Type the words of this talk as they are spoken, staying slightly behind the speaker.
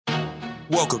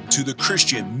Welcome to the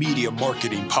Christian Media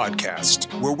Marketing Podcast,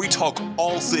 where we talk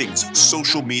all things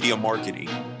social media marketing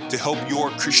to help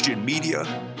your Christian media,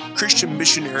 Christian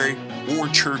missionary, or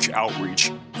church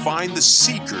outreach find the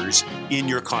seekers in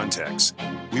your context.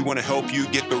 We want to help you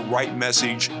get the right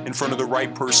message in front of the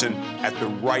right person at the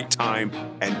right time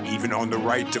and even on the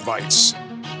right device.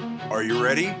 Are you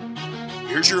ready?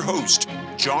 Here's your host,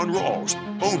 John Rawls,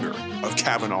 owner of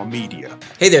Kavanaugh Media.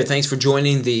 Hey there, thanks for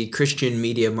joining the Christian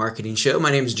Media Marketing Show.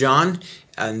 My name is John,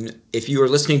 and if you are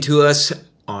listening to us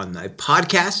on the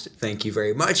podcast, thank you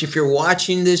very much. If you're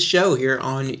watching this show here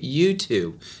on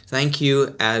YouTube, thank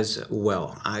you as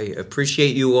well. I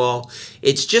appreciate you all.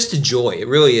 It's just a joy, it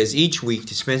really is, each week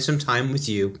to spend some time with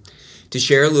you to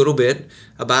share a little bit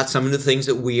about some of the things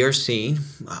that we are seeing.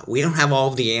 We don't have all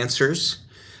of the answers,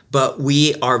 but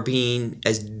we are being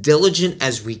as diligent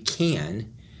as we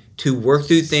can to work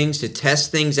through things, to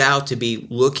test things out, to be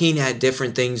looking at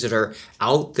different things that are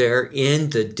out there in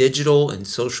the digital and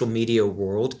social media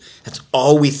world. That's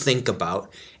all we think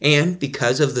about. And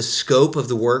because of the scope of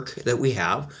the work that we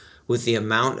have, with the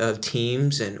amount of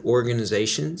teams and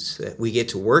organizations that we get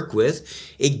to work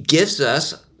with, it gives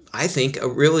us, I think, a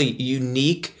really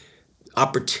unique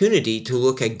opportunity to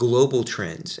look at global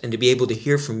trends and to be able to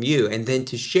hear from you and then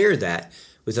to share that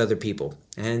with other people.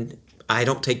 And I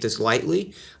don't take this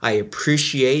lightly. I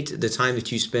appreciate the time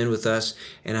that you spend with us,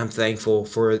 and I'm thankful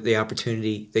for the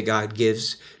opportunity that God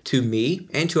gives to me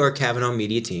and to our Kavanaugh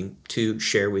Media team to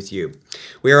share with you.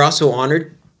 We are also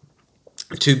honored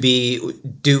to be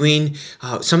doing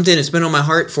something that's been on my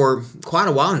heart for quite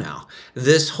a while now.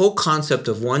 This whole concept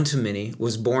of one-to-many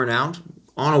was born out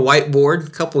on a whiteboard a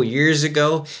couple years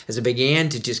ago as I began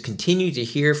to just continue to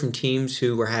hear from teams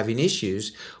who were having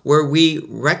issues, where we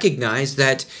recognized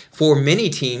that for many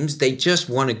teams, they just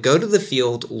want to go to the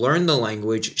field, learn the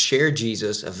language, share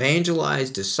Jesus,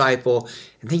 evangelize, disciple,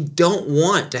 and they don't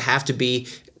want to have to be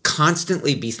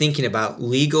constantly be thinking about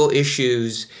legal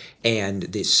issues and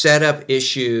the setup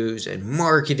issues and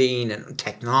marketing and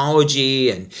technology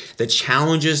and the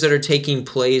challenges that are taking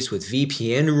place with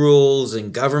VPN rules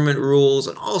and government rules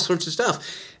and all sorts of stuff.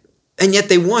 And yet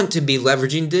they want to be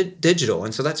leveraging digital.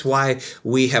 And so that's why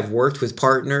we have worked with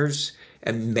partners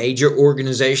and major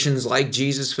organizations like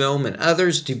Jesus Film and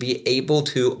others to be able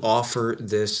to offer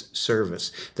this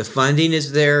service. The funding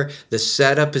is there. The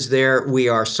setup is there. We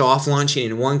are soft launching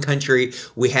in one country.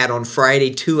 We had on Friday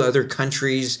 2 other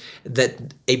countries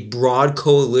that a broad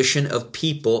coalition of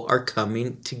people are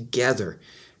coming together.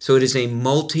 So it is a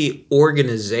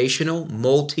multi-organizational,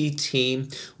 multi-team.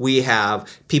 We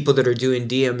have people that are doing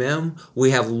DMM.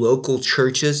 We have local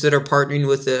churches that are partnering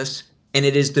with this. And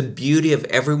it is the beauty of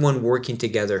everyone working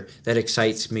together that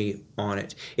excites me on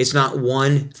it. It's not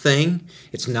one thing.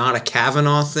 It's not a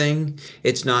Kavanaugh thing.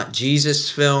 It's not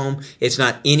Jesus Film. It's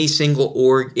not any single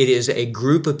org. It is a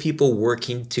group of people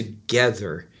working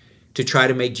together to try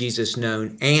to make Jesus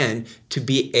known and to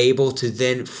be able to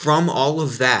then, from all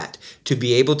of that, to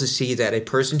be able to see that a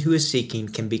person who is seeking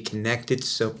can be connected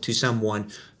to someone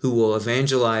who will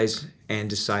evangelize and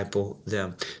disciple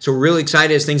them. So we're really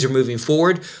excited as things are moving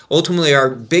forward. Ultimately, our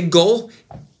big goal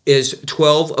is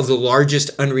 12 of the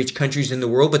largest unreached countries in the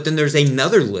world, but then there's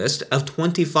another list of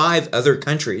 25 other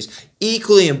countries,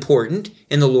 equally important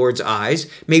in the Lord's eyes,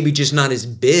 maybe just not as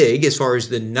big as far as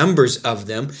the numbers of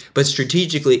them, but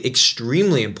strategically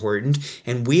extremely important.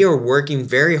 And we are working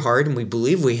very hard, and we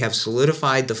believe we have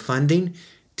solidified the funding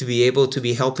to be able to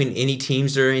be helping any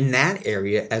teams that are in that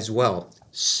area as well.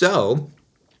 So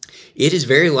it is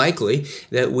very likely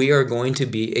that we are going to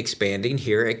be expanding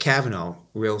here at Kavanaugh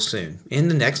real soon, in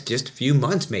the next just few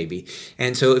months maybe.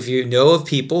 And so if you know of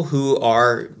people who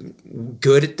are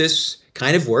good at this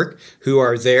kind of work, who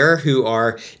are there, who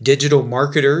are digital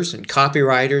marketers and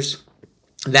copywriters,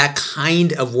 that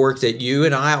kind of work that you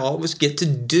and I always get to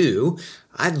do,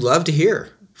 I'd love to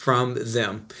hear from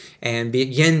them and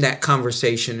begin that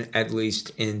conversation at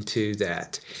least into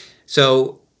that.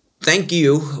 So thank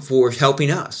you for helping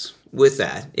us with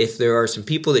that. If there are some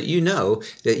people that you know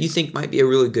that you think might be a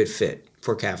really good fit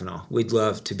for Kavanaugh, we'd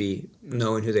love to be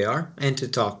knowing who they are and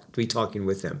to be talking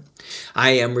with them.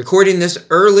 I am recording this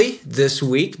early this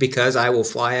week because I will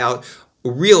fly out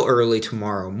real early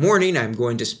tomorrow morning. I'm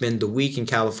going to spend the week in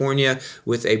California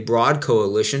with a broad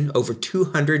coalition, over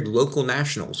 200 local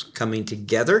nationals coming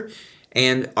together.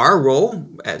 And our role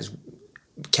as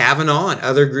Kavanaugh and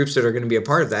other groups that are going to be a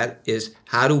part of that is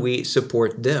how do we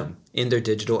support them in their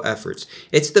digital efforts.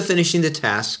 It's the Finishing the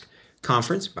Task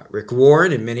conference by Rick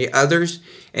Warren and many others.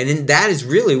 And then that is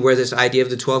really where this idea of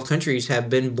the 12 countries have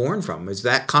been born from, is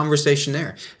that conversation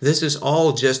there. This is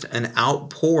all just an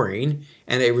outpouring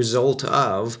and a result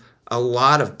of a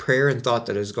lot of prayer and thought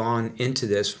that has gone into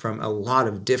this from a lot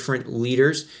of different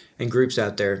leaders and groups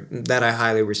out there that I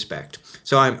highly respect.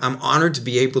 So I'm honored to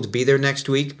be able to be there next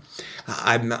week.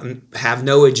 I have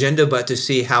no agenda but to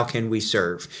see how can we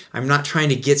serve. I'm not trying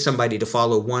to get somebody to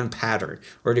follow one pattern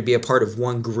or to be a part of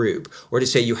one group or to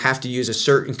say you have to use a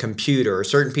certain computer or a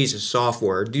certain piece of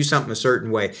software or do something a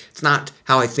certain way. It's not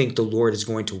how I think the Lord is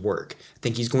going to work. I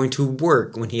think he's going to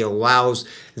work when he allows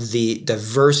the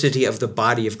diversity of the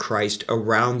body of Christ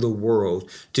around the world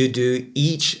to do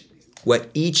what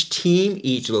each team,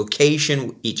 each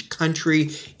location, each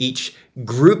country, each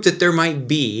group that there might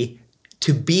be,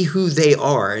 to be who they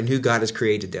are and who God has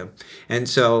created them. And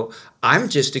so I'm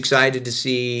just excited to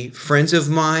see friends of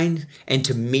mine and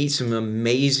to meet some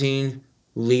amazing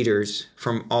leaders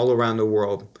from all around the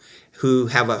world who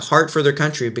have a heart for their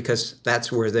country because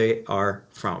that's where they are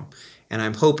from. And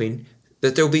I'm hoping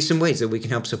that there will be some ways that we can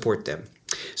help support them.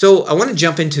 So I want to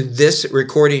jump into this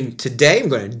recording today. I'm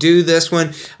going to do this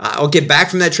one. I'll get back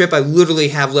from that trip. I literally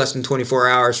have less than 24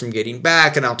 hours from getting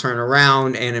back, and I'll turn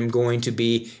around and I'm going to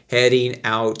be heading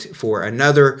out for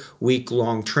another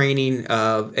week-long training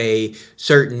of a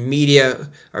certain mission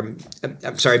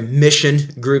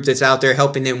group that's out there,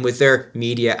 helping them with their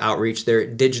media outreach, their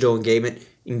digital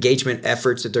engagement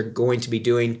efforts that they're going to be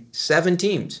doing. 7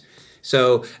 teams.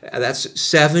 So that's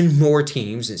 7 more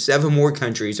teams in 7 more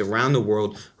countries around the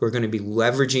world who are going to be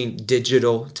leveraging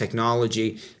digital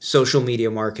technology, social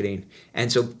media marketing.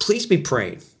 And so please be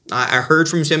praying. I heard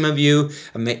from some of you.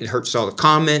 I saw the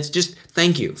comments. Just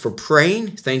thank you for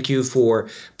praying. Thank you for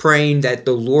praying that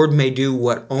the Lord may do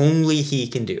what only he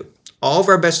can do. All of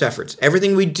our best efforts,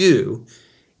 everything we do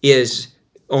is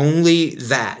only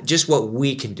that, just what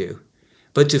we can do.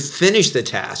 But to finish the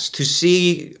task, to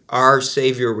see our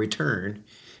Savior return,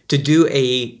 to do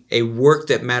a work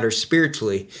that matters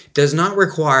spiritually, does not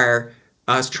require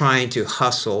us trying to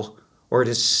hustle or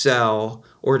to sell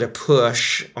or to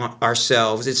push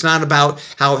ourselves. It's not about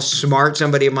how smart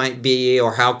somebody might be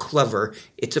or how clever.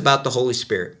 It's about the Holy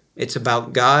Spirit. It's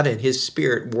about God and his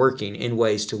Spirit working in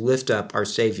ways to lift up our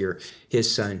Savior,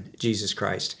 his Son, Jesus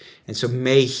Christ. And so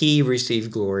may he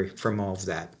receive glory from all of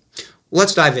that.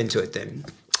 Let's dive into it then.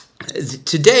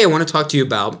 Today I want to talk to you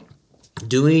about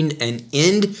doing an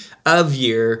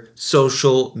end-of-year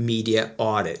social media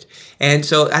audit. And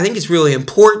so I think it's really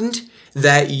important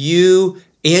that you,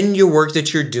 in your work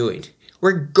that you're doing,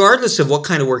 regardless of what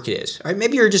kind of work it is, right?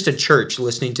 Maybe you're just a church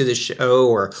listening to the show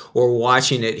or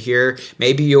watching it here.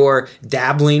 Maybe you're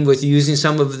dabbling with using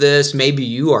some of this. Maybe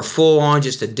you are full on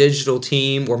just a digital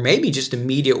team, or maybe just a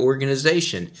media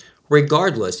organization.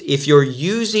 Regardless, if you're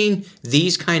using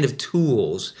these kind of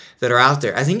tools that are out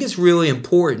there, I think it's really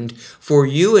important for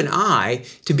you and I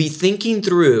to be thinking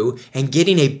through and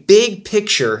getting a big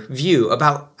picture view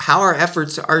about how our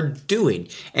efforts are doing.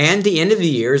 And the end of the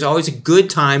year is always a good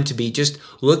time to be just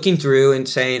looking through and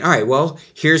saying, all right, well,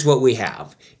 here's what we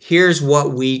have. Here's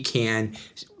what we can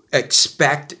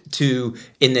expect to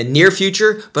in the near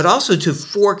future, but also to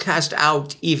forecast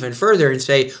out even further and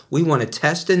say, we want to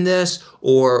test in this,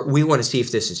 or we want to see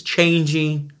if this is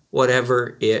changing,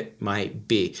 whatever it might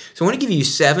be. So I want to give you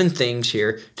 7 things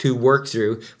here to work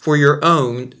through for your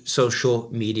own social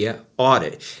media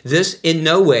audit. This in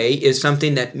no way is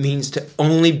something that means to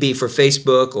only be for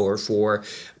Facebook or for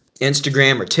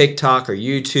Instagram or TikTok or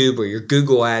YouTube or your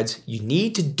Google ads. You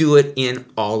need to do it in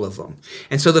all of them.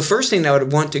 And so the first thing I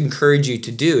would want to encourage you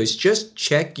to do is just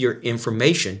check your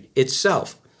information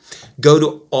itself. Go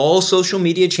to all social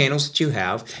media channels that you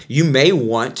have. You may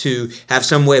want to have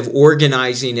some way of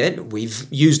organizing it. We've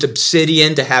used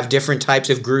Obsidian to have different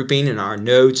types of grouping in our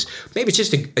notes. Maybe it's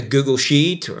just a Google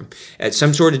Sheet or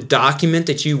some sort of document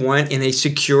that you want in a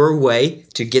secure way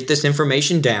to get this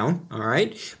information down. All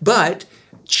right. But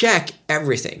check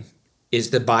everything.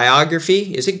 Is the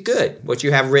biography, is it good? What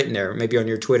you have written there, maybe on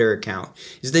your Twitter account.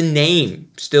 Is the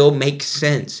name still make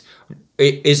sense?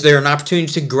 Is there an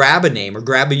opportunity to grab a name or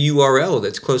grab a URL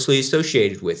that's closely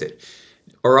associated with it?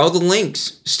 Are all the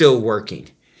links still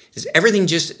working? Does everything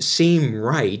just seem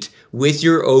right with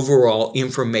your overall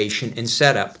information and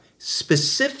setup?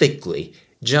 Specifically,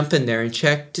 jump in there and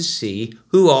check to see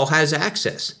who all has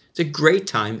access. It's a great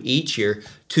time each year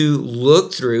to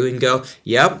look through and go,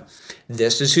 yep,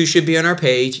 this is who should be on our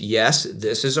page. Yes,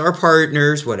 this is our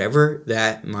partners, whatever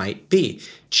that might be.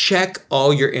 Check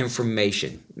all your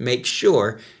information. Make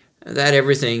sure that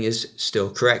everything is still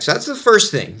correct. So that's the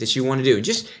first thing that you want to do.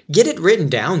 Just get it written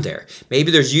down there. Maybe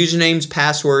there's usernames,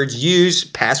 passwords, use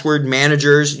password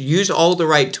managers, use all the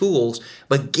right tools,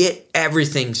 but get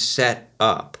everything set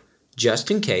up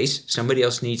just in case somebody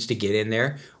else needs to get in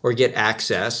there or get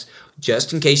access.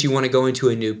 just in case you want to go into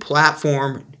a new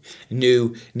platform,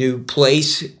 new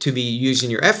place to be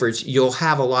using your efforts, you'll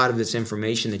have a lot of this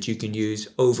information that you can use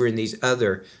over in these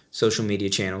other social media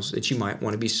channels that you might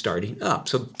want to be starting up.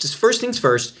 So just first things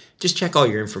first, just check all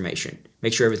your information.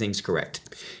 Make sure everything's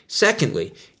correct.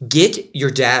 Secondly, get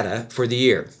your data for the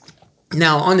year.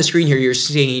 Now, on the screen here, you're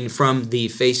seeing from the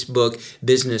Facebook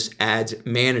Business Ads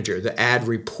Manager, the ad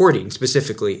reporting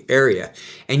specifically area.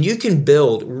 And you can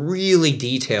build really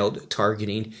detailed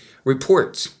targeting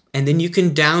reports. And then you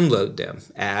can download them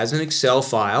as an Excel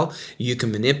file. You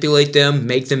can manipulate them,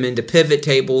 make them into pivot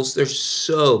tables. There's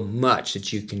so much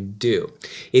that you can do.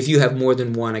 If you have more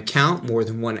than one account, more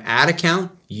than one ad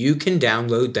account, you can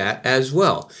download that as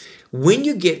well. When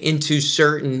you get into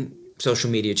certain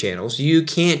social media channels, you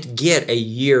can't get a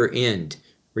year-end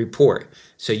report.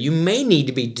 So you may need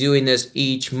to be doing this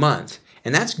each month.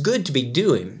 And that's good to be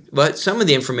doing. But some of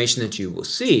the information that you will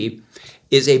see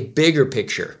is a bigger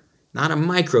picture. Not a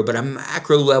micro, but a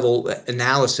macro level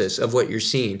analysis of what you're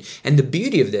seeing. And the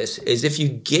beauty of this is if you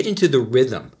get into the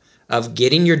rhythm of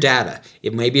getting your data,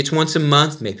 maybe it's once a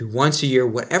month, maybe once a year,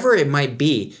 whatever it might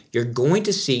be, you're going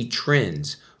to see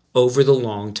trends over the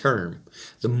long term.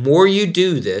 The more you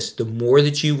do this, the more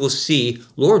that you will see,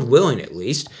 Lord willing at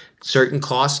least, certain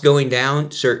costs going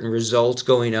down, certain results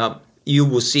going up. You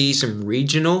will see some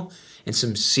regional and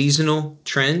some seasonal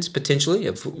trends potentially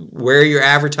of where you're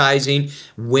advertising,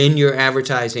 when you're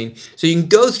advertising. So you can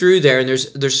go through there and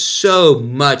there's so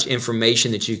much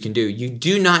information that you can do. You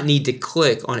do not need to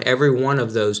click on every one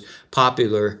of those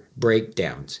popular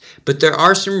breakdowns, but there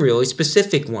are some really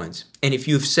specific ones. And if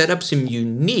you've set up some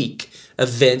unique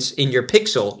events in your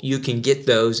pixel, you can get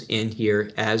those in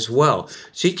here as well.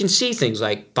 So you can see things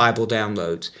like Bible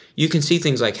downloads. You can see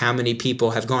things like how many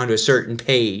people have gone to a certain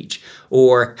page,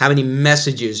 or how many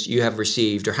messages you have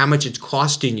received, or how much it's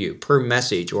costing you per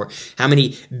message, or how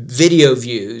many video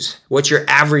views, what's your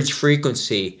average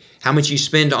frequency, how much you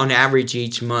spend on average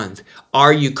each month.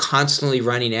 Are you constantly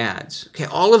running ads? Okay,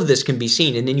 all of this can be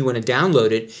seen, and then you want to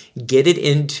download it, get it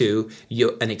into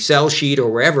an Excel sheet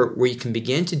or wherever, where you can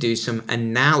begin to do some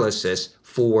analysis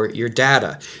for your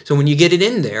data. So when you get it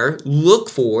in there, look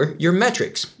for your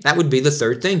metrics. That would be the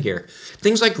third thing here.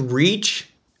 Things like reach,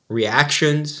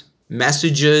 reactions,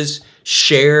 messages,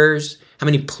 shares, how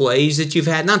many plays that you've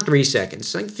had, not 3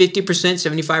 seconds, like 50%,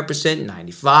 75%,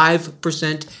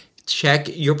 95%. Check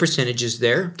your percentages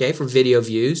there, okay, for video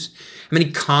views. How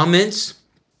many comments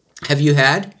have you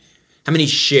had? How many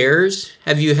shares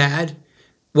have you had?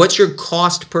 What's your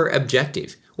cost per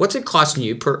objective? What's it costing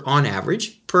you on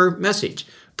average per message,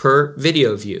 per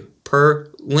video view,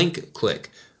 per link click,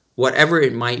 whatever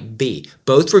it might be?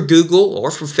 Both for Google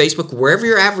or for Facebook, wherever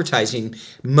you're advertising,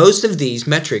 most of these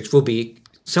metrics will be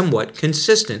somewhat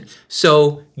consistent.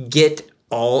 So get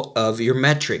all of your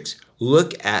metrics.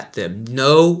 Look at them.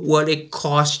 Know what it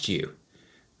cost you.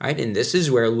 Right? And this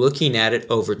is where looking at it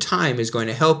over time is going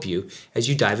to help you as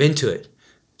you dive into it.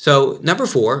 So number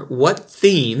 4, what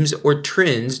themes or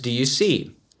trends do you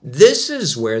see? This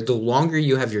is where the longer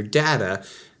you have your data,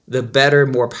 the better,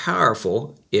 more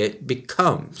powerful it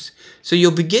becomes. So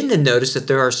you'll begin to notice that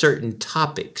there are certain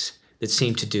topics that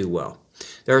seem to do well.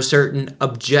 There are certain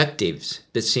objectives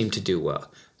that seem to do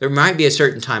well. There might be a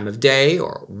certain time of day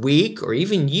or week or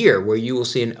even year where you will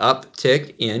see an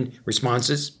uptick in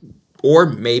responses, or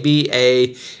maybe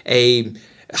a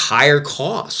higher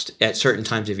cost at certain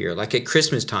times of year, like at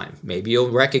Christmas time. Maybe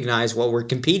you'll recognize, well, we're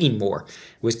competing more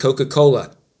with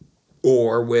Coca-Cola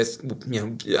or with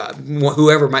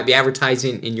whoever might be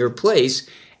advertising in your place,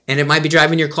 and it might be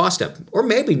driving your cost up, or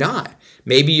maybe not.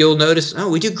 Maybe you'll notice,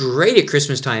 we do great at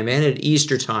Christmas time and at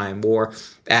Easter time, or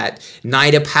at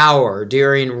Night of Power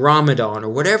during Ramadan, or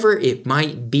whatever it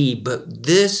might be. But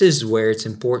this is where it's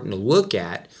important to look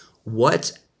at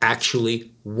what's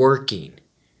actually working.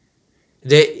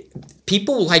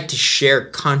 People like to share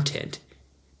content.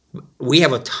 We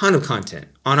have a ton of content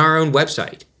on our own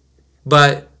website,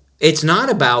 but it's not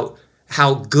about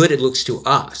how good it looks to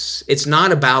us. It's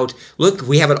not about, look,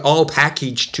 we have it all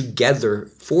packaged together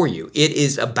for you. It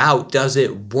is about, does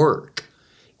it work?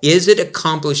 Is it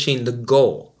accomplishing the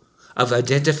goal of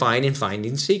identifying and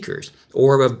finding seekers,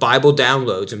 or of Bible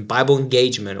downloads and Bible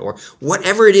engagement, or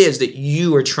whatever it is that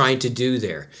you are trying to do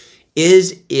there?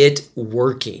 Is it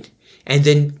working? And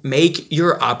then make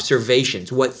your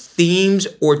observations. What themes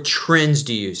or trends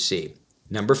do you see?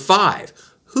 Number 5,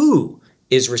 who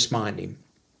is responding?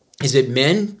 Is it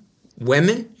men,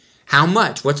 women? How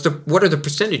much? What are the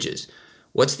percentages?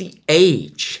 What's the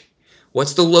age?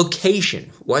 What's the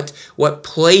location? What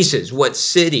places? What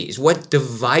cities? What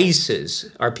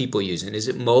devices are people using? Is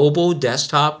it mobile,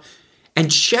 desktop?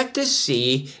 and check to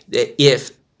see that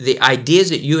if the ideas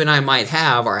that you and I might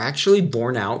have are actually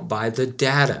borne out by the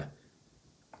data,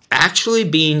 actually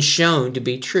being shown to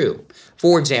be true.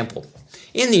 For example,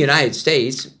 in the United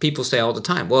States, people say all the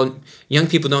time, well, young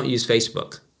people don't use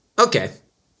Facebook. Okay,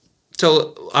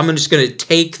 so I'm just going to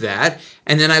take that,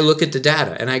 and then I look at the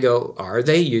data, and I go, are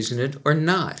they using it or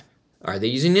not? Are they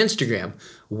using Instagram?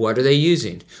 What are they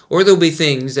using? Or there'll be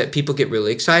things that people get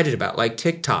really excited about, like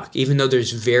TikTok, even though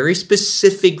there's very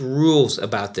specific rules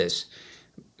about this.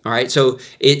 All right, so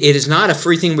it is not a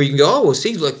free thing where you can go, oh, well,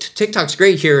 see, look, TikTok's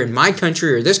great here in my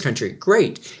country or this country.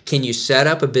 Great. Can you set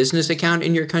up a business account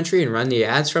in your country and run the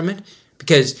ads from it?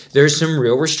 Because there's some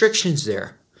real restrictions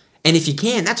there. And if you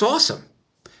can, that's awesome.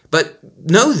 But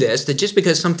know this, that just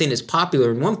because something is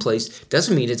popular in one place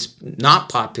doesn't mean it's not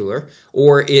popular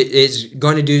or it is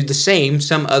going to do the same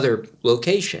some other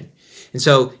location. And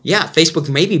so, yeah, Facebook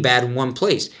may be bad in one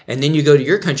place. And then you go to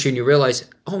your country and you realize,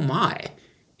 oh my,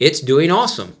 it's doing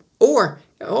awesome. Or,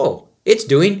 oh, it's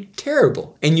doing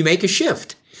terrible. And you make a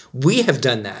shift. We have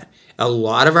done that. A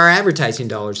lot of our advertising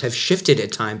dollars have shifted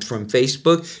at times from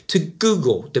Facebook to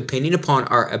Google, depending upon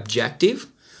our objective,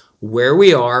 where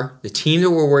we are, the team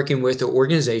that we're working with, the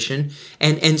organization.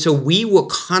 And so we will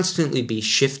constantly be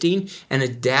shifting and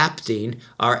adapting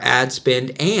our ad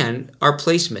spend and our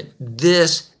placement.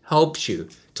 This helps you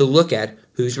to look at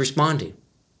who's responding.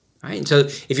 Right? And so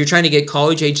if you're trying to get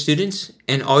college-age students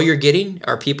and all you're getting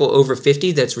are people over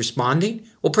 50 that's responding,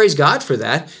 well, praise God for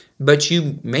that. But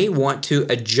you may want to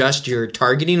adjust your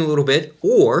targeting a little bit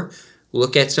or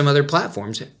look at some other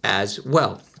platforms as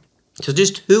well. So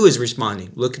just who is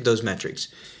responding? Look at those metrics.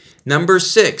 Number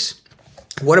 6,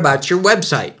 what about your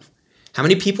website? How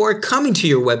many people are coming to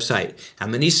your website? How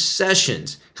many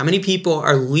sessions? How many people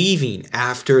are leaving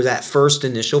after that first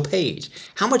initial page?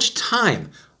 How much time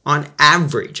on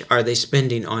average are they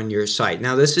spending on your site?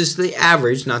 Now, this is the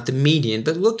average, not the median,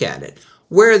 but look at it.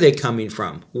 Where are they coming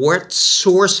from? What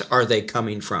source are they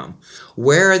coming from?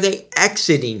 Where are they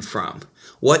exiting from?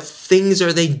 What things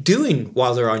are they doing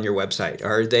while they're on your website?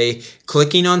 Are they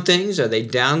clicking on things? Are they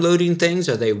downloading things?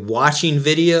 Are they watching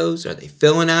videos? Are they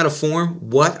filling out a form?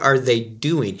 What are they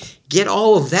doing? Get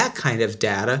all of that kind of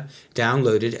data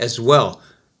downloaded as well.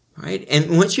 Right?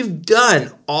 And once you've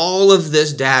done all of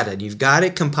this data and you've got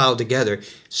it compiled together,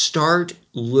 start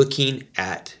looking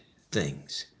at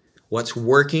things. What's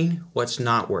working, what's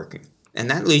not working. And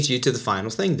that leads you to the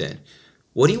final thing then.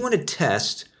 What do you want to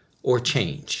test or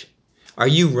change? Are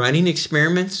you running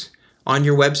experiments on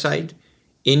your website,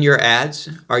 in your ads?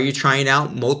 Are you trying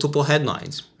out multiple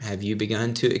headlines? Have you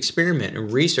begun to experiment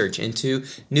and research into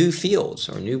new fields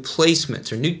or new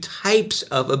placements or new types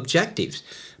of objectives?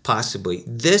 Possibly.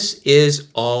 This is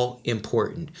all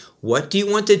important. What do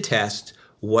you want to test?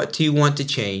 What do you want to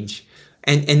change?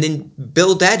 And then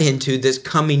build that into this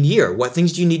coming year. What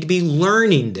things do you need to be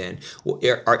learning then?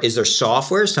 Is there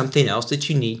software, something else that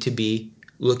you need to be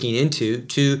looking into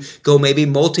to go maybe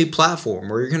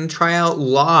multi-platform, or you're going to try out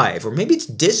live, or maybe it's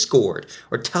Discord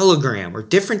or Telegram or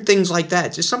different things like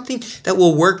that. Just something that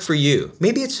will work for you.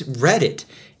 Maybe it's Reddit.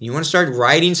 You want to start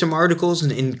writing some articles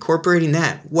and incorporating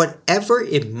that. Whatever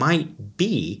it might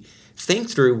be, think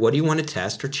through what do you want to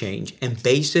test or change and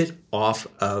base it off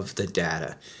of the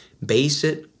data. Base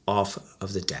it off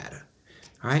of the data.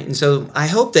 All right, and so I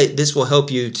hope that this will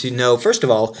help you to know, first of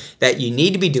all, that you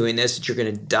need to be doing this, that you're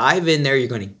going to dive in there, you're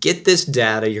going to get this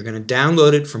data, you're going to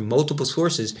download it from multiple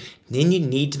sources, then you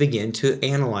need to begin to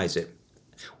analyze it.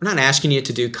 We're not asking you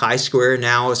to do chi-square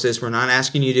analysis. We're not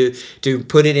asking you to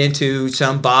put it into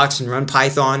some box and run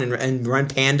Python and run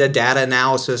Panda data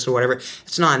analysis or whatever.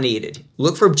 It's not needed.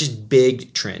 Look for just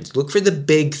big trends. Look for the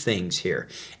big things here.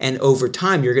 And over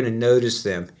time, you're going to notice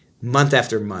them month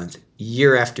after month,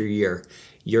 year after year.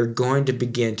 You're going to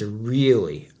begin to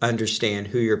really understand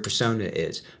who your persona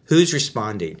is, who's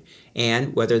responding,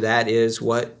 and whether that is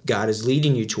what God is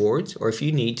leading you towards, or if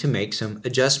you need to make some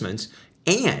adjustments,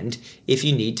 and if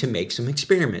you need to make some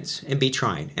experiments and be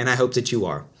trying. And I hope that you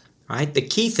are. All right? The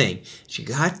key thing is you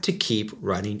got to keep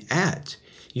running ads.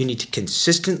 You need to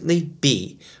consistently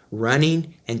be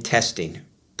running and testing,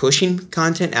 pushing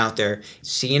content out there,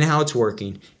 seeing how it's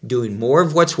working, doing more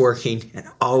of what's working, and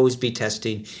always be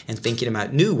testing and thinking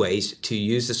about new ways to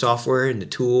use the software and the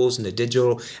tools and the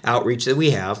digital outreach that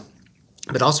we have,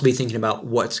 but also be thinking about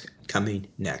what's coming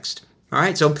next. All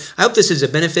right, so I hope this is a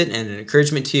benefit and an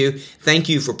encouragement to you. Thank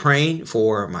you for praying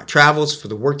for my travels, for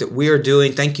the work that we are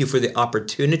doing. Thank you for the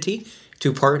opportunity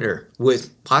to partner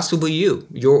with possibly you,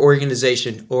 your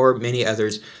organization, or many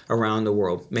others around the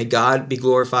world. May God be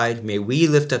glorified. May we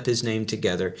lift up his name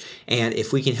together. And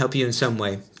if we can help you in some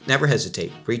way, never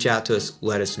hesitate. Reach out to us.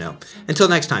 Let us know. Until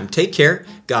next time, take care.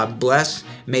 God bless.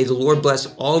 May the Lord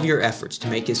bless all of your efforts to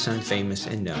make his son famous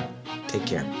and known. Take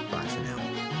care. Bye for now.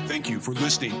 Thank you for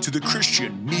listening to the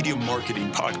Christian Media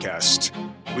Marketing Podcast.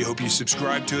 We hope you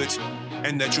subscribe to it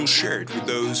and that you'll share it with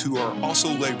those who are also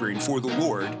laboring for the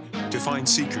Lord to find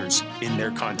seekers in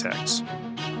their contacts.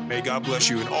 May God bless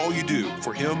you in all you do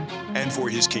for him and for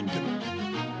his kingdom.